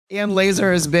Aeon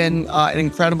Laser has been an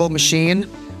incredible machine.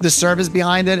 The service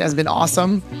behind it has been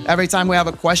awesome. Every time we have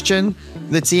a question,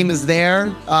 the team is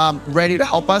there, ready to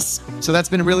help us. So that's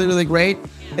been really, really great.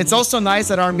 It's also nice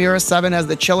that our Mira 7 has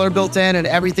the chiller built in, and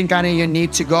everything kind of you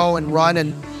need to go and run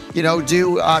and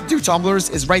do tumblers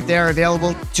is right there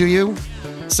available to you.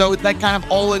 So that kind of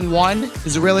all-in-one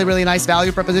is a really, really nice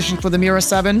value proposition for the Mira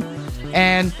 7.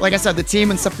 And like I said, the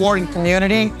team and support and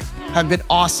community have been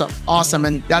awesome.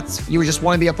 And you just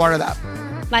want to be a part of that.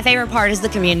 My favorite part is the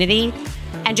community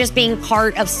and just being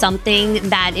part of something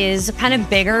that is kind of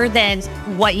bigger than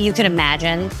what you could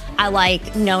imagine. I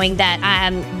like knowing that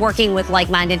I'm working with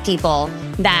like-minded people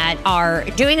that are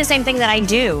doing the same thing that I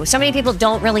do. So many people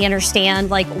don't really understand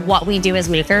like what we do as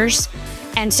makers.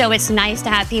 And so it's nice to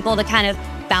have people to kind of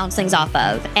bounce things off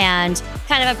of and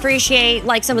kind of appreciate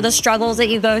like some of the struggles that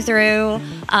you go through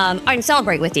and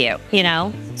celebrate with you, you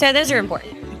know? So those are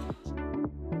important.